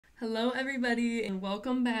Hello everybody and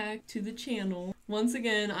welcome back to the channel. Once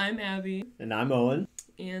again, I'm Abby. And I'm Owen.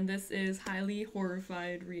 And this is Highly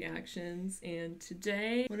Horrified Reactions. And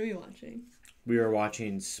today, what are we watching? We are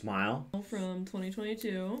watching Smile. From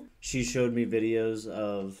 2022. She showed me videos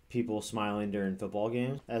of people smiling during football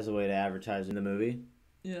games as a way to advertise in the movie.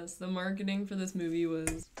 Yes, the marketing for this movie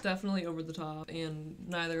was definitely over the top, and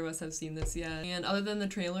neither of us have seen this yet. And other than the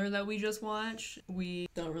trailer that we just watched, we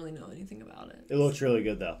don't really know anything about it. It looks really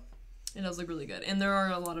good though. It does look really good. And there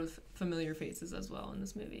are a lot of familiar faces as well in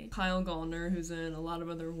this movie. Kyle Gallner, who's in a lot of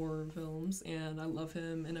other horror films, and I love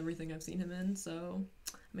him in everything I've seen him in, so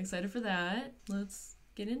I'm excited for that. Let's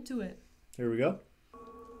get into it. Here we go.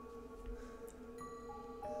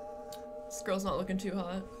 This girl's not looking too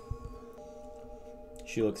hot.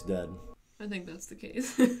 She looks dead. I think that's the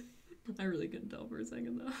case. I really couldn't tell for a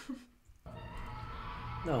second though.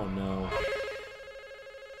 Oh no.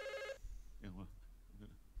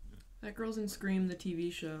 That girl's in Scream, the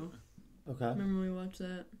TV show. Okay. Remember when we watched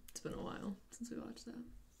that? It's been a while since we watched that.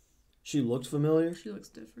 She looks familiar? She looks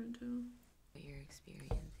different too. What you're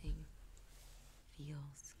experiencing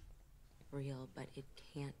feels real, but it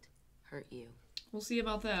can't hurt you. We'll see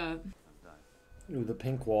about that. Ooh, the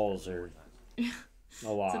pink walls are a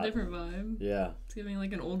lot. It's a different vibe. Yeah. It's giving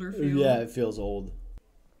like an older feel. Yeah, it feels old.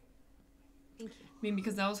 Thank you. I mean,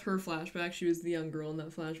 because that was her flashback. She was the young girl in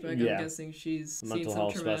that flashback. Yeah. I'm guessing she's seen Mental some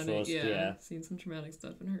health traumatic, specialist, yeah. seen some traumatic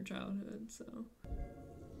stuff in her childhood. So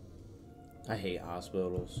I hate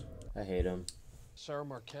hospitals. I hate them. Sarah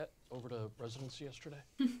Marquette over to residency yesterday.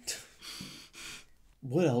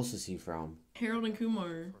 What else is he from? Harold and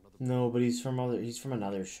Kumar. No, but he's from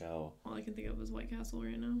another show. All I can think of is White Castle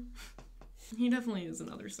right now. He definitely is in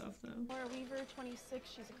other stuff though. Laura Weaver, 26,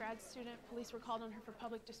 she's a grad student. Police were called on her for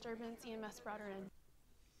public disturbance. EMS brought her in.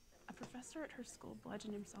 A professor at her school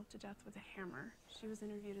bludgeoned himself to death with a hammer. She was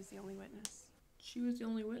interviewed as the only witness. She was the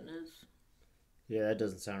only witness? Yeah, that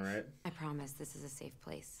doesn't sound right. I promise this is a safe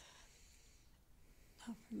place.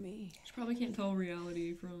 Not for me. She probably can't tell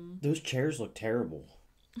reality from... Those chairs look terrible.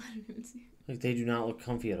 I didn't even see. Like, they do not look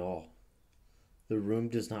comfy at all. The room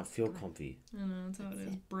does not feel comfy. I know, that's how it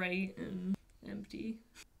is. Bright and empty.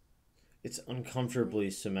 It's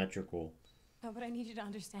uncomfortably symmetrical. No, but I need you to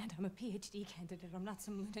understand, I'm a PhD candidate. I'm not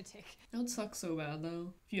some lunatic. That would suck so bad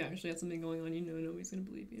though. If you actually had something going on, you know nobody's gonna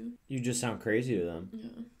believe you. You just sound crazy to them.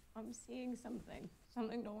 Yeah. I'm seeing something.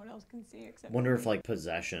 Something no one else can see except Wonder if, like,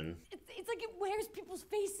 possession. It's like it wears people's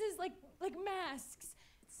faces like masks.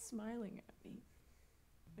 It's smiling at me.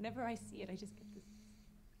 Whenever I see it, I just get this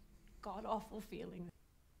god-awful feeling.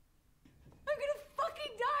 I'm gonna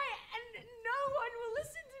fucking die and no one will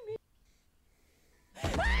listen to me.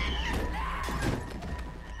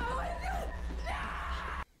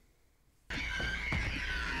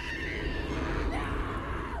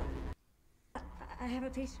 I have a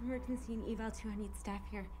patient emergency in eval 2. I need staff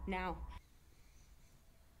here now.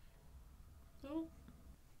 Oh.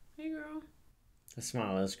 Hey girl. The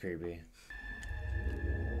smile is creepy.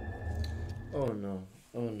 Oh no.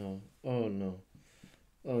 Oh no. Oh no.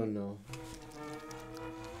 Oh no.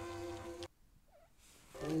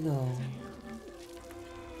 No.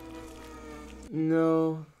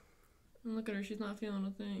 No. And look at her, she's not feeling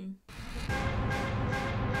a thing.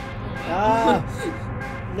 Ah!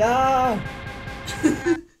 No!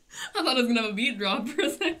 I thought it was gonna have a beat drop for a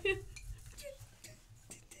second.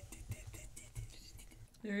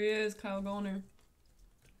 There he is, Kyle Gallner.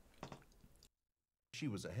 She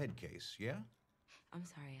was a head case, yeah? I'm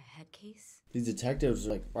sorry, a head case? These detectives,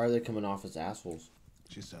 like, why are they coming off as assholes?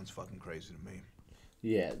 She sounds fucking crazy to me.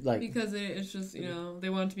 Yeah, like... Because it's just, you know, they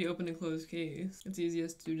want it to be open and closed case. It's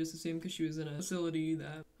easiest to just assume because she was in a facility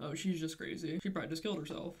that, oh, she's just crazy. She probably just killed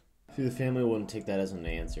herself. See, the family wouldn't take that as an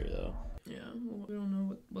answer, though. Yeah, well, we don't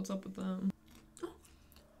know what's up with them.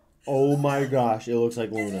 Oh my gosh, it looks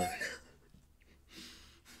like Luna.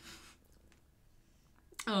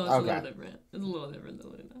 Oh, it's Okay. a little different. It's a little different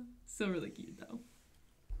than Luna. Still really cute, though.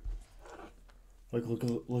 Like,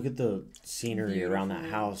 look at the scenery around that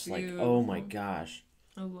Beautiful, house. Like, oh my beautiful. gosh.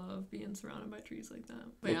 I love being surrounded by trees like that.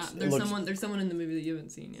 But Looks- yeah, it looks- there's someone in the movie that you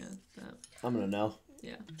haven't seen yet. That, I'm gonna know.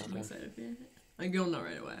 yeah, I'm Okay. excited for you. Like, you'll know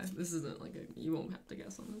right away. This isn't like you won't have to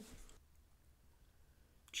guess on this.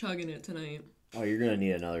 Chugging it tonight. Oh, you're gonna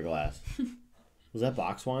need another glass. Was that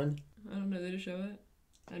box wine? I don't know, did it show it?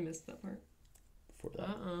 I missed that part. For that.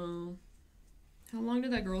 Uh-oh. How long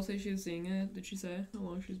did that girl say she was seeing it? Did she say how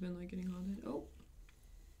long she's been, like, getting haunted? Oh.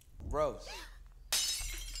 Rose.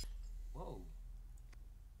 Whoa.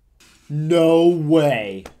 No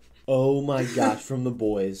way. Oh my gosh, from the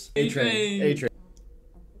boys. A-Train. A-Train.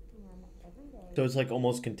 So it's like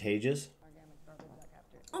almost contagious?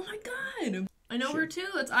 Oh my god! I know her too.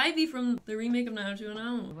 That's Ivy from the remake of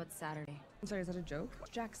 90210. What's Saturday? I'm sorry, is that a joke?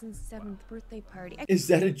 Jackson's 7th birthday party. Is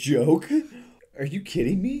that a joke? Are you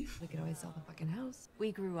kidding me? We could always sell the fucking house.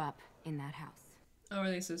 We grew up in that house. Oh, are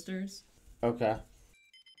they sisters? Okay.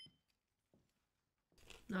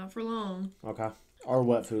 Not for long. Okay. Our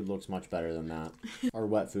wet food looks much better than that. Our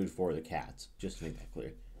wet food for the cats, just to make that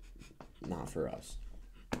clear. Not for us.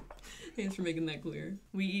 Thanks for making that clear.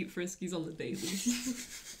 We eat Friskies on the daily.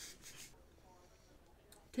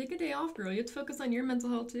 Take a day off, girl. You have to focus on your mental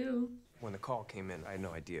health, too. When the call came in, I had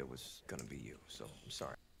no idea it was gonna be you, so I'm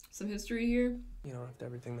sorry. Some history here. You know, after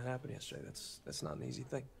everything that happened yesterday, that's not an easy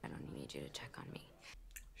thing. I don't need you to check on me.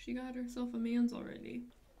 She got herself a man's already.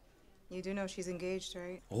 You do know she's engaged,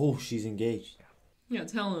 right? Oh, she's engaged. Yeah,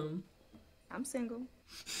 tell him. I'm single.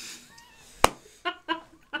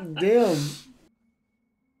 Damn.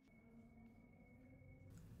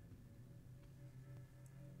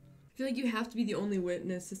 I feel like you have to be the only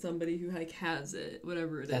witness to somebody who like has it,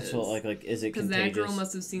 whatever it is. That's what like is it because contagious? that girl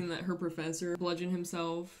must have seen that her professor bludgeon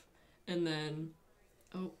himself, and then,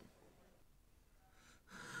 oh.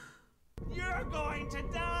 You're going to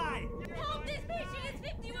die! Help! This patient is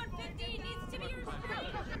 5150. Needs to be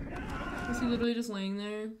restrained. Was he literally just laying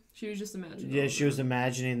there? She was just imagining. Yeah, she was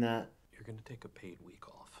imagining that. You're gonna take a paid week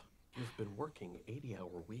off. You've been working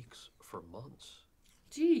 80-hour weeks for months.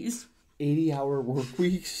 Jeez. 80-hour work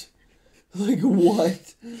weeks? Like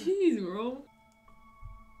what? Jeez, girl.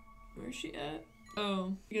 Where's she at?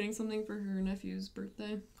 Oh, getting something for her nephew's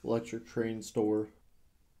birthday. Electric train store.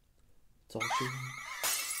 It's all she.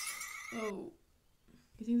 Oh.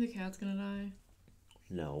 You think the cat's gonna die?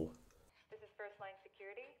 No. This is First Line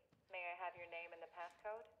Security. May I have your name and the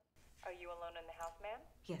passcode? Are you alone in the house, ma'am?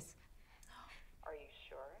 Yes. Are you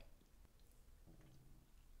sure?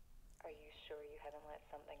 Are you sure you haven't let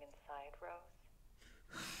something inside, Rose?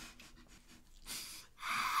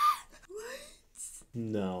 What?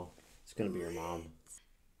 No. It's gonna be your mom.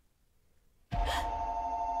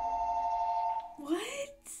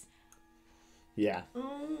 What? Yeah.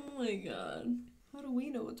 Oh my god. How do we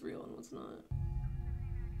know what's real and what's not?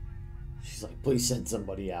 She's like, please send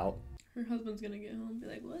somebody out. Her husband's gonna get home and be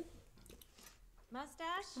like, what?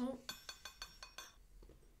 Mustache? Oh.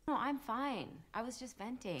 No, I'm fine. I was just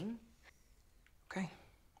venting. Okay.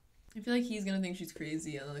 I feel like he's gonna think she's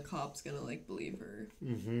crazy and then the cop's gonna like believe her.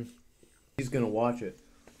 Mm-hmm. He's gonna watch it.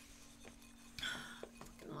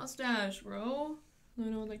 Fucking mustache, bro. I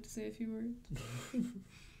know I'd like to say a few words.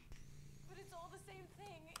 But it's all the same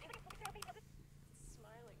thing. It's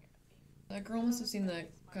smiling at me. That girl must have seen that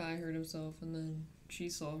guy hurt himself and then she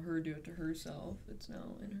saw her do it to herself. It's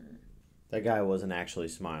now in her. That guy wasn't actually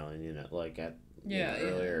smiling, you know, like at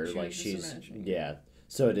earlier. She like was just she's imagining. yeah.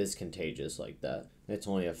 So it is contagious like that. It's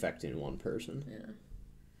only affecting one person. Yeah.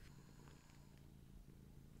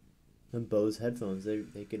 And Bose headphones, they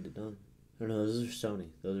get it done. Oh no, those are Sony.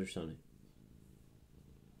 Those are Sony.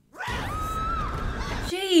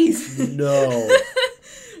 Jeez! No.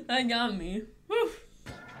 That got me. Whew.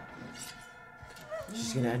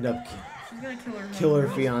 She's gonna end up She's gonna kill her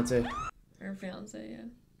fiance. Her fiance, yeah.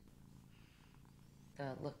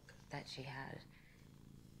 The look that she had.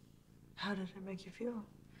 How did it make you feel?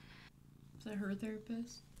 Is that her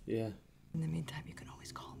therapist? Yeah. In the meantime, you can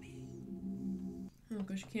always call me. Oh,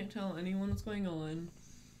 because she can't tell anyone what's going on.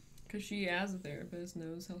 Because she, as a therapist,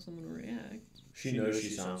 knows how someone will react. She knows she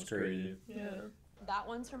sounds crazy. Yeah. That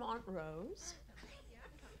one's from Aunt Rose.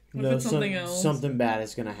 What No, if it's something else? Something bad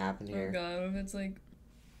is gonna happen Oh here. god, what if it's like...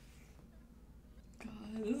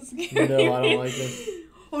 God, this is scary. No, I don't like this.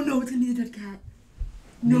 Oh no, it's gonna be the dead cat.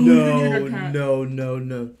 No, it's gonna be the dead cat.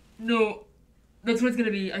 No. No, that's what it's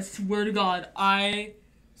gonna be. I swear to God. I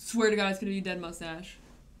swear to God it's gonna be dead mustache.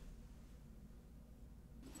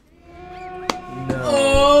 No.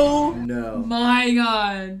 Oh No. my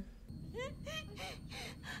God.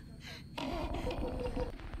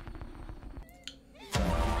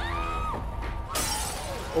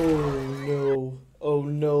 Oh no. Oh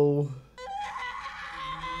no.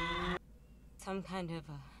 Some kind of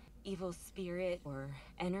a evil spirit or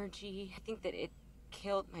energy. I think that it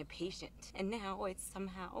killed my patient, and now it's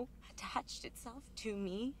somehow attached itself to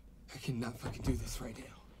me. I cannot fucking do this right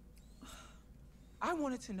now. I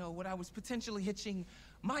wanted to know what I was potentially hitching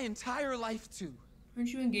my entire life to.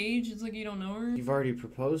 Aren't you engaged? It's like you don't know her. You've already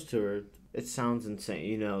proposed to her. It sounds insane,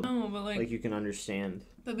 you know. No, but like you can understand.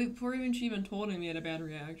 But before she even told him, he had a bad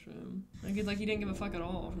reaction. Like it's like he didn't give a fuck at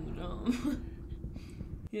all from the jump.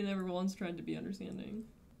 He never once tried to be understanding.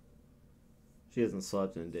 She hasn't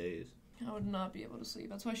slept in days. I would not be able to sleep.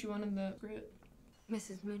 That's why she wanted that grit.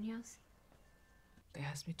 Mrs. Munoz? They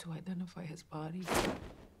asked me to identify his body.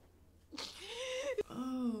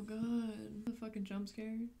 a jump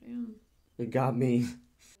scare. Damn. It got me.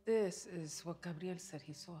 This is what Gabriel said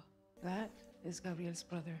he saw. That is Gabriel's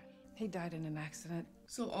brother. He died in an accident.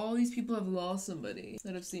 So all these people have lost somebody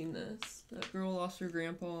that have seen this. That girl lost her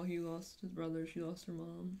grandpa, he lost his brother, she lost her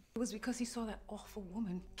mom. It was because he saw that awful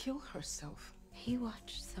woman kill herself. He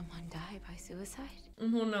watched someone die by suicide.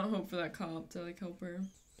 I'm holding out hope for that cop to like help her.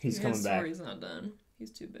 He's coming back. His story's not done.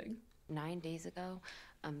 He's too big. 9 days ago,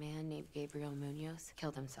 a man named Gabriel Munoz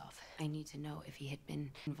killed himself. I need to know if he had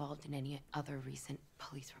been involved in any other recent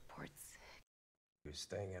police reports. He was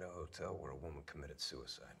staying at a hotel where a woman committed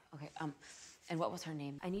suicide. Okay, and what was her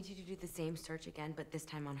name? I need you to do the same search again, but this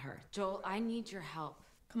time on her. Joel, I need your help.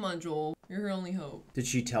 Come on, Joel. You're her only hope. Did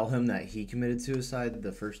she tell him that he committed suicide,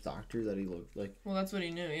 the first doctor that he looked like? Well, that's what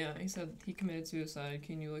he knew, yeah. He said he committed suicide.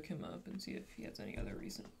 Can you look him up and see if he has any other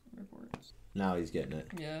recent reports? Now he's getting it.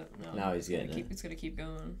 Yeah, no. Now he's getting it. It's gonna keep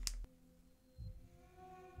going.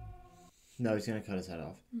 No, he's gonna cut his head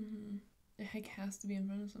off. Mm-hmm. The heck has to be in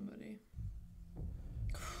front of somebody.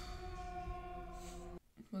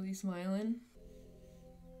 Was he smiling?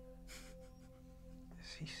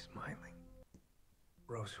 Is he smiling?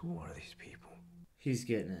 Rose, who are these people? He's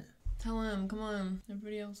getting it. Tell him, come on.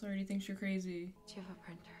 Everybody else already thinks you're crazy. Do you have a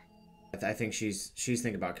printer? I think she's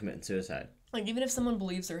thinking about committing suicide. Like, even if someone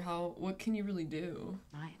believes her, what can you really do?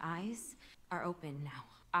 My eyes are open now.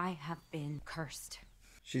 I have been cursed.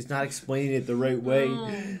 She's not explaining it the right way.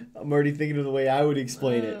 I'm already thinking of the way I would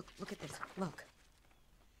explain it. Look at this. Look.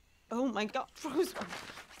 Oh my God, Rose. Why the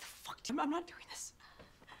fuck? I'm not doing this.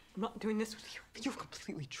 I'm not doing this with you. You've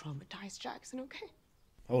completely traumatized Jackson, okay?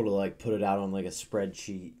 I would have like put it out on like a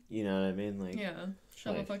spreadsheet. You know what I mean? Like yeah,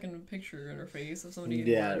 shove a fucking picture in her face of somebody.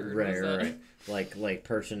 Yeah, right. Like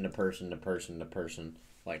person to person to person to person.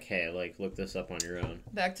 Like, hey, like look this up on your own.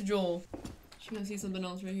 Back to Joel. She's gonna see something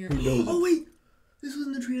else right here. Who knows? Oh wait, this was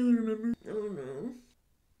in the trailer. Remember? Oh no.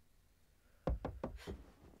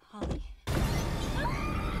 Holly.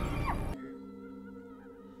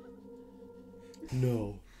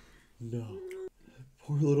 No.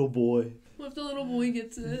 Poor little boy. What if the little boy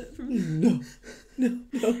gets it from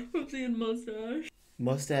from seeing Mustache?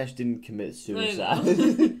 Mustache didn't commit suicide.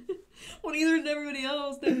 Well, neither did everybody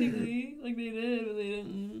else, technically. Like, they did, but they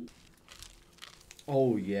didn't.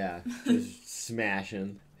 Oh, yeah. Just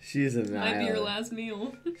smashing. She's annihilating. Might be your last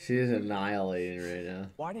meal. She's annihilating right now.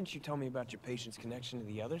 Why didn't you tell me about your patient's connection to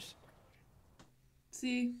the others?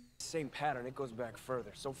 See? Same pattern, it goes back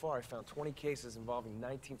further. So far, I found 20 cases involving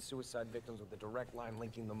 19 suicide victims with a direct line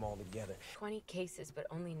linking them all together. 20 cases, but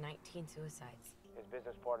only 19 suicides. His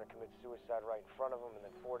business partner commits suicide right in front of him, and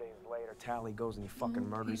then 4 days later, Tally goes and he fucking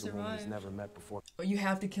murders a woman he's never met before. Oh, you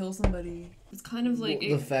have to kill somebody. It's kind of like...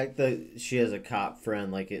 the fact that she has a cop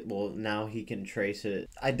friend, like, now he can trace it.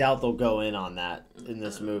 I doubt they'll go in on that in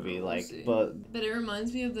this movie, like, but... But it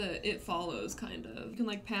reminds me of the It Follows, kind of. You can,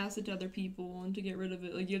 like, pass it to other people, and to get rid of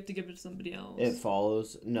it, like, you have to give it to somebody else. It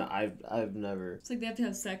Follows? No, I've never... It's like they have to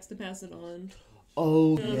have sex to pass it on.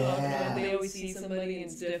 Oh, yeah. They always see somebody and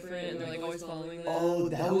it's different, and they're like always following them. Oh,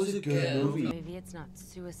 that was a good movie. Maybe it's not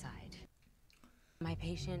suicide. My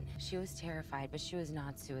patient, she was terrified, but she was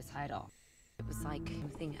not suicidal. It was like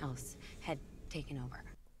something else had taken over.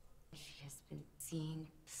 She has been seeing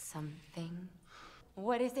something.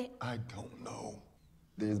 What is it? I don't know.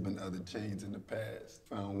 There's been other chains in the past.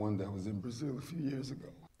 Found one that was in Brazil a few years ago.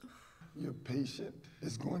 Your patient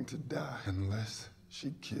is going to die unless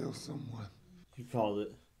she kills someone. You called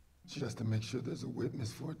it. She has to make sure there's a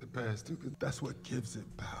witness for it to pass to, because that's what gives it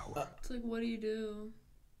power. It's like, what do you do?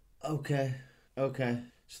 Okay.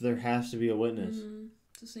 So there has to be a witness. Mm-hmm.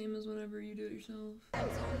 It's the same as whenever you do it yourself. Get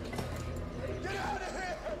out of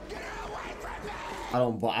here! Get away from me! I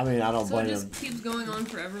don't blame him. So it just keeps going on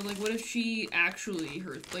forever. Like, what if she actually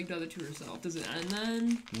does it to herself? Does it end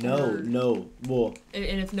then? No. Well, and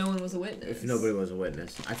if no one was a witness? If nobody was a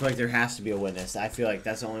witness. I feel like there has to be a witness. I feel like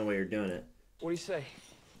that's the only way you're doing it. What do you say?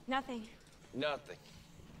 Nothing. Nothing.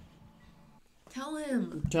 Tell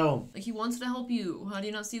him. Like, he wants to help you. How do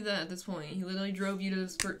you not see that at this point? He literally drove you to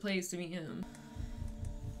this place to meet him.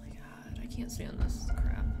 Oh my god, I can't stand this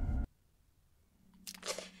crap.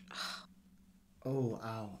 Oh,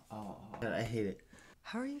 ow. I hate it.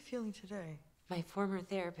 How are you feeling today? My former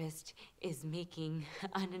therapist is making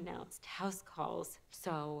unannounced house calls,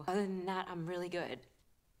 so other than that, I'm really good.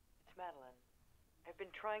 It's Madeline. I've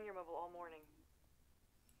been trying your mobile all morning.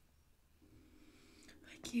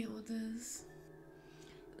 I can't with this.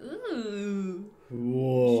 Ooh.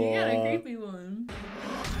 Whoa. She got a creepy one.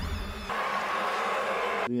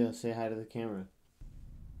 Yeah, say hi to the camera.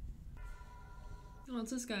 Oh,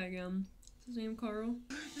 it's this guy again. What's his name, Carl?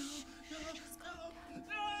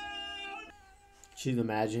 She's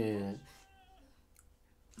imagining it.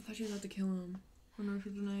 I thought she was about to kill him. I know with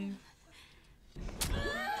the knife.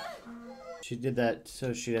 She did that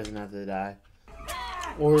so she doesn't have to die.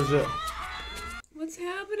 Or is it... What's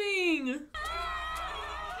happening?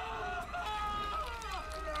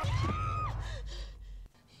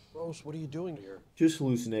 Rose, what are you doing here? Just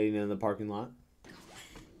hallucinating in the parking lot.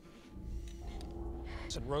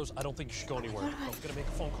 Listen, Rose, I don't think you should go anywhere. I'm gonna make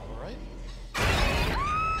a phone call, all right?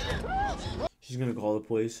 She's gonna call the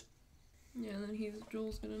police. Yeah, and then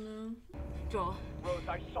Joel's gonna know. Joel. Rose,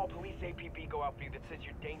 I saw police APB go out for you that says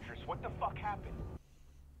you're dangerous. What the fuck happened?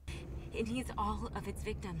 It needs all of its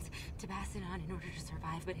victims to pass it on in order to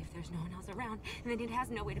survive, but if there's no one else around, then it has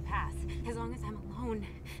no way to pass. As long as I'm alone,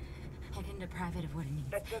 I can deprive it of what it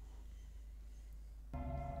needs.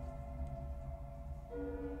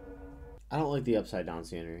 I don't like the upside down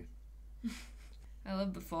scenery. I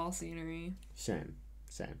love the fall scenery. Same.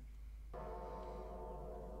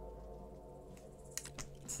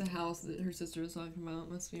 It's the house that her sister was talking about.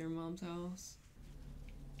 Must be her mom's house.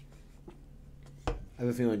 I have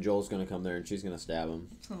a feeling Joel's gonna come there and she's gonna stab him.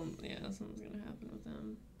 Something's gonna happen with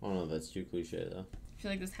them. I don't know if that's too cliche though. I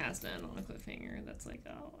feel like this has to end on a cliffhanger that's like,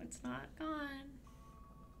 oh, it's not gone.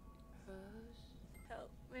 Rose, help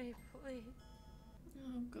me, please.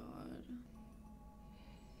 Oh, God.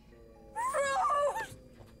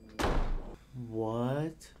 Rose!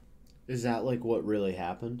 What? Is that like what really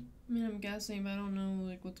happened? I mean, I'm guessing, but I don't know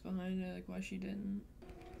like what's behind it, like why she didn't.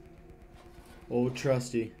 Old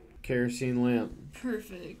trusty kerosene lamp.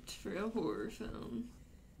 Perfect for a horror film.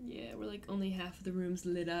 Yeah, we're like only half of the room's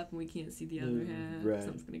lit up and we can't see the other half. Right.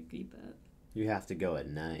 Someone's gonna keep that. You have to go at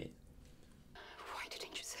night. Why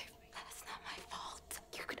didn't you save me? That's not my fault.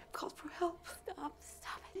 You could have called for help. Stop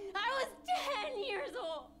it. I was 10 years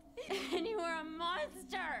old, and you were a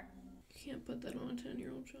monster. You can't put that on a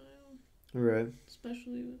 10-year-old child. Right.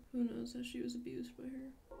 Especially with who knows how she was abused by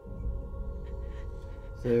her.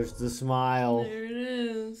 There's the smile. There it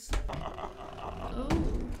is. Oh.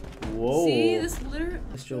 Whoa. See, this literally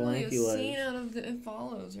Mr. a Lanky scene Legs. out of the It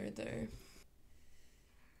Follows right there.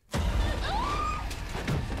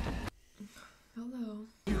 Hello.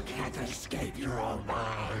 You can't escape your own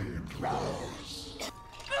mind, Rose.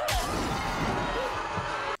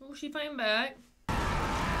 Oh, she fighting back.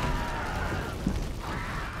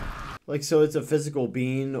 Like, so it's a physical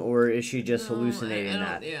being, or is she just hallucinating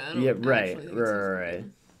that? Yeah, right. Because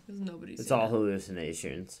nobody's It's all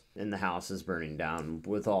hallucinations. And the house is burning down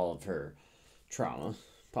with all of her trauma,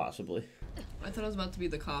 possibly. I thought it was about to be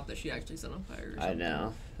the cop that she actually set on fire. Or something.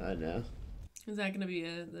 I know. Is that gonna be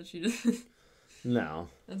it? That she just. No.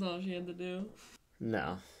 That's all she had to do.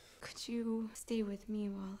 No. Could you stay with me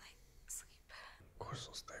while I sleep? Of course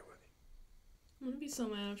I'll stay with I'm gonna be so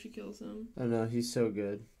mad if she kills him. I know, he's so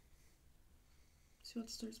good. She's about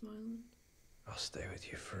to start smiling. you. I'll stay with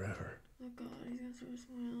you forever. Oh God, he's gonna start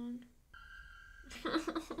smiling.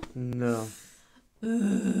 No.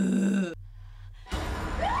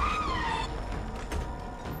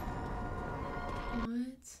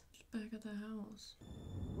 What? She's back at the house.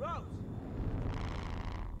 Rose!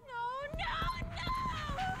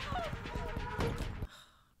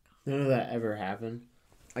 None of that ever happened.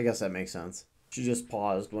 I guess that makes sense. She just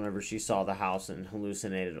paused whenever she saw the house and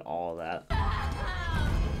hallucinated all of that.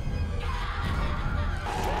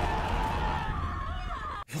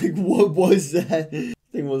 Like, what was that?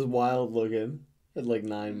 Thing was wild looking. Had like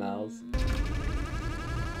 9 mouths.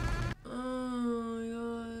 Oh my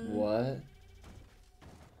God. What?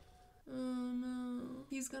 Oh no.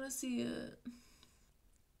 He's gonna see it.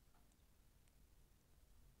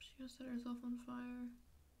 She gonna set herself on fire.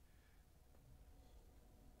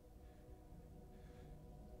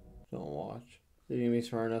 Don't watch. Are you gonna be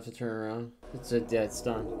smart enough to turn around? It's it's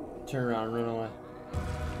done. Turn around, run away.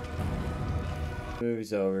 The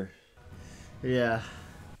movie's over. Yeah.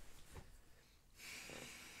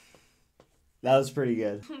 That was pretty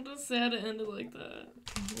good. I'm just sad it ended like that.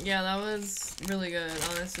 Yeah, that was really good,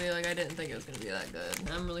 honestly. Like, I didn't think it was gonna be that good.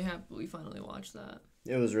 I'm really happy we finally watched that.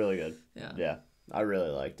 It was really good. Yeah. Yeah. I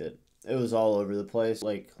really liked it. It was all over the place,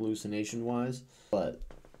 like hallucination wise, but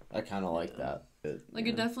I kinda like that. Like,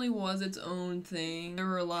 it definitely was its own thing. There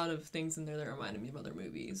were a lot of things in there that reminded me of other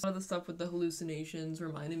movies. A lot of the stuff with the hallucinations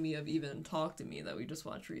reminded me of even Talk to Me that we just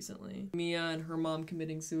watched recently. Mia and her mom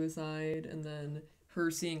committing suicide, and then her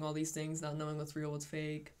seeing all these things, not knowing what's real, what's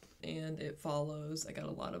fake, and It Follows. I got a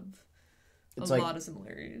lot of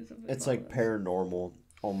similarities. It's like paranormal,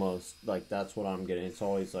 almost. Like, that's what I'm getting. It's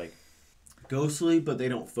always, like, ghostly, but they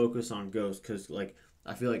don't focus on ghosts, because, like,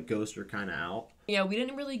 I feel like ghosts are kind of out. Yeah, we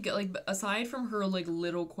didn't really get, like, aside from her, like,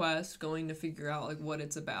 little quest going to figure out, like, what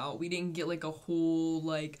it's about, we didn't get, like, a whole,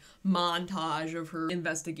 like, montage of her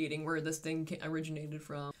investigating where this thing originated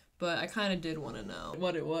from. But I kind of did want to know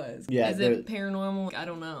what it was. Yeah, Is it paranormal? I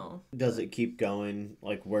don't know. Does it keep going?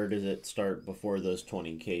 Like, where does it start before those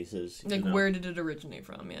 20 cases? Like, where did it originate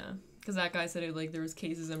from? Yeah. Because that guy said, like, there was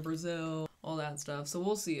cases in Brazil, all that stuff. So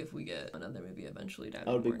we'll see if we get another movie eventually. That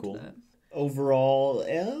would be cool. Overall,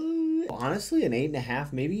 honestly, an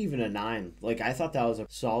 8.5, maybe even a 9. Like, I thought that was a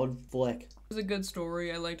solid flick. It was a good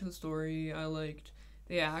story. I liked the story. I liked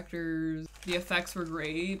the actors. The effects were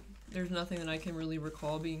great. There's nothing that I can really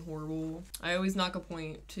recall being horrible. I always knock a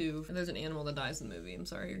point, too. If there's an animal that dies in the movie, I'm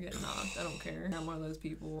sorry, you're getting knocked. I don't care. I'm one of those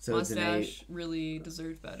people. So Mustache really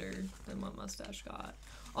deserved better than what Mustache got.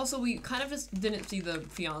 Also, we kind of just didn't see the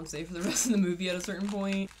fiance for the rest of the movie at a certain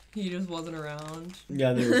point. He just wasn't around.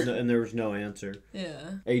 Yeah, there was no answer.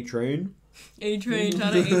 Yeah. A-Train? A-Train,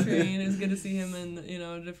 shout out A-Train. It was good to see him in, you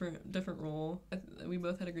know, a different role. We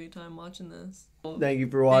both had a great time watching this. Thank you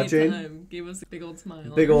for watching. Time. Gave us a big old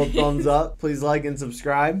smile. Big old thumbs up. Please like and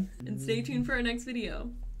subscribe. And stay tuned for our next video.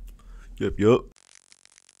 Yep.